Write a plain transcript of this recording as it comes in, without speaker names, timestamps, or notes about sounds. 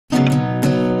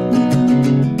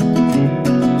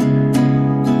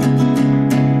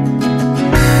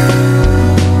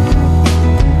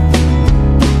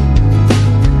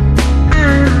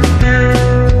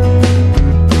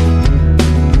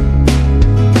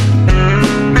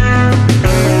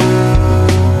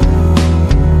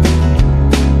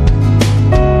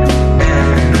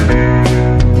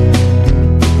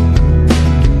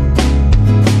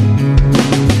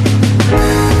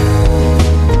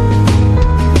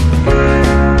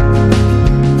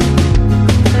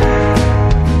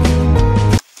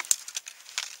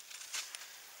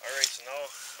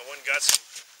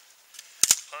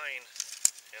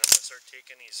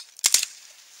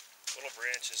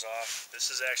is off.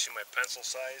 This is actually my pencil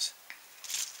size.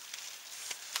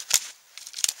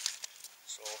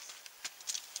 So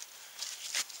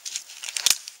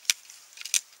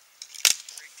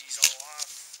break these all off.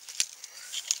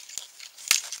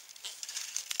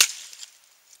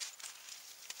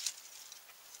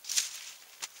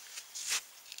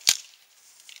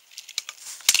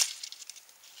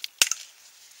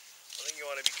 One thing you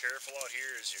want to be careful out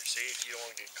here is your safety. You don't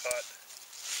want to get cut,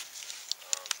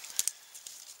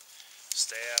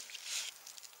 stabbed,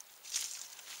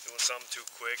 doing something too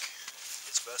quick.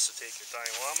 It's best to take your time.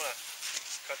 Well, I'm going to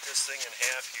cut this thing in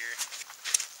half here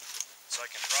so I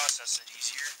can process it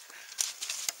easier.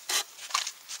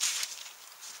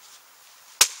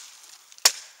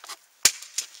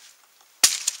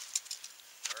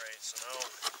 Alright, so now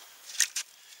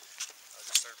I'll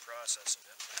just start processing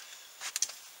it.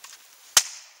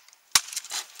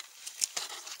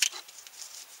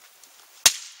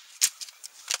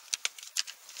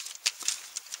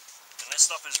 This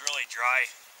stuff is really dry.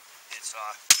 It's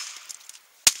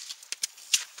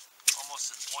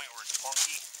almost to the point where it's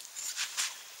funky.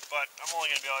 But I'm only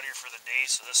going to be out here for the day,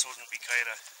 so this wouldn't be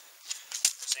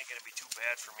this ain't going to be too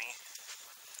bad for me.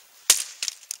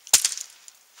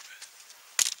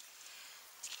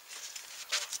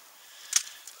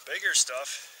 Bigger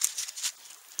stuff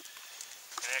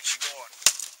can actually go on.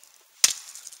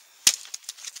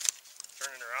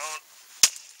 Turn it around.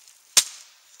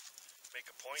 Make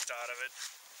a point out of it,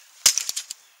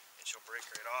 and she'll break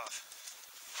right off.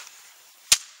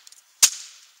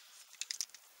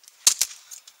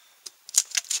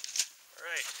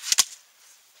 Alright,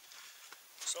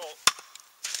 so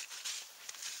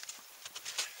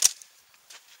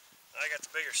I got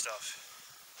the bigger stuff,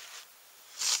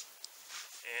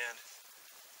 and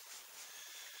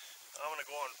I'm going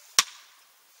to go on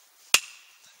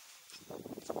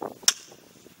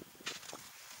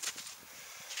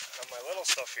my little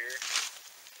stuff here.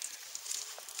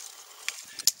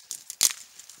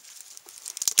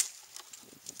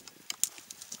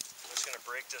 I'm just going to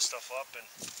break this stuff up and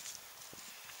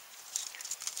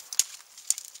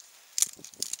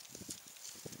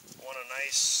want a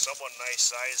nice, somewhat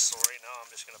nice size, so right now I'm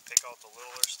just going to pick out the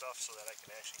littler stuff so that I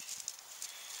can actually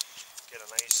get a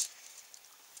nice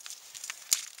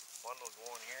bundle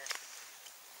going here.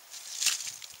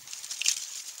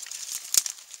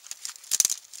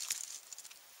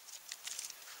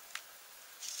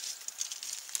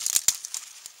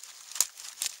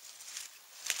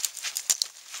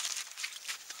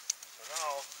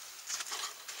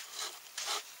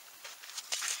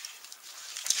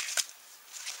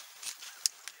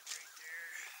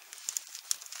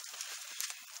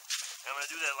 I'm going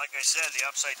to do that, like I said, the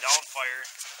upside down fire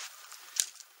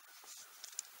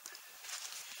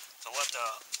to let the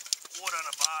wood on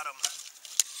the bottom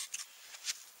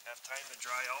have time to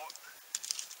dry out.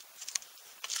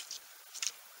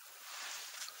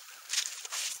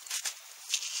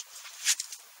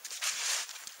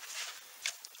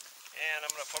 And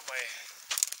I'm going to put my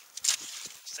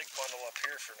stick bundle up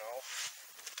here for now.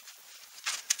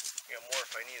 Got more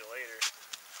if I need it later.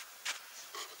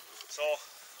 So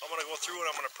I'm going to go through and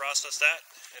I'm going to process that,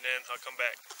 and then I'll come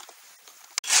back.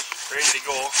 Ready to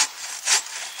go.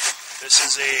 This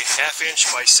is a 1/2 inch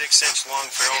by 6 inch long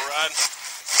ferro rod,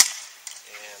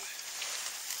 and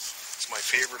it's my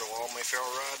favorite of all my ferro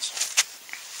rods.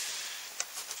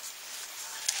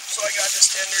 So I got this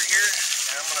tender here,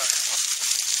 and I'm going to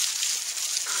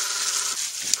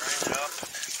grind it up.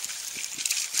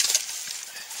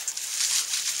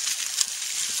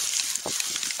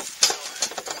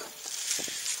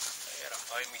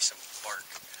 Find me some bark.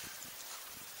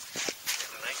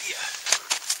 Get an idea.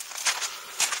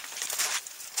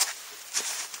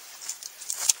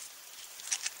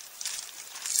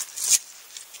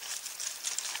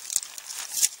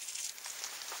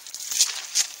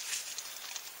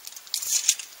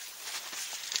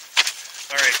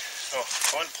 Alright, so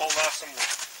go and pull off some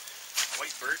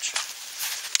white birch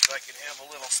so I can have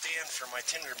a little stand for my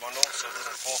tinder bundle so it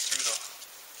doesn't fall through the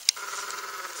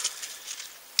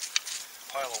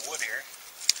pile of wood here.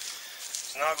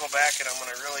 So now I'll go back and I'm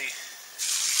going to really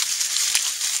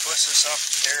twist this up,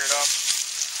 tear it up,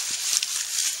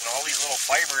 and all these little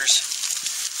fibers,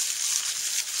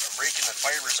 I'm breaking the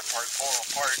fibers apart, pulling them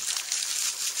apart.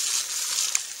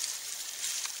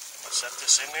 I'm going to set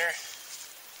this in there,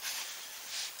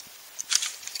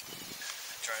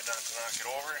 try not to knock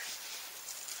it over,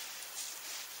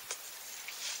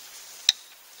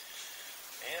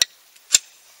 and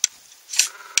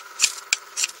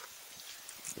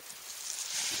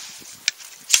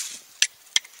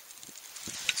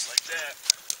just like that.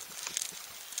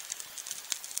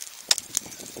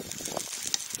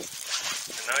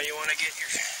 you want to get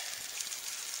your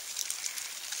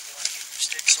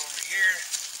sticks over here.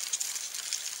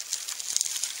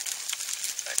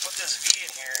 I put this V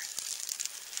in here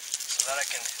so that I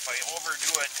can, if I overdo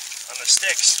it on the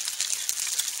sticks,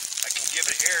 I can give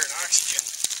it air and oxygen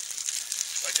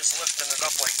by just lifting it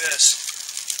up like this.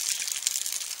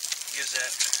 Gives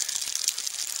that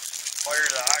fire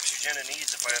the oxygen it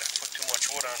needs if I put too much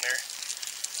wood on there.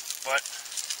 But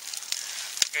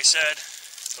like I said,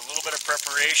 it's a little bit of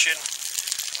preparation,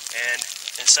 and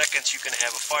in seconds you can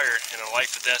have a fire. In a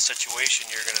life or death situation,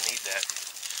 you're going to need that.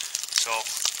 So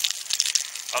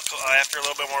after a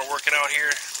little bit more working out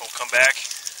here, we'll come back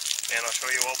and I'll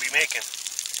show you what we'll be making.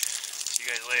 See you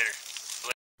guys later.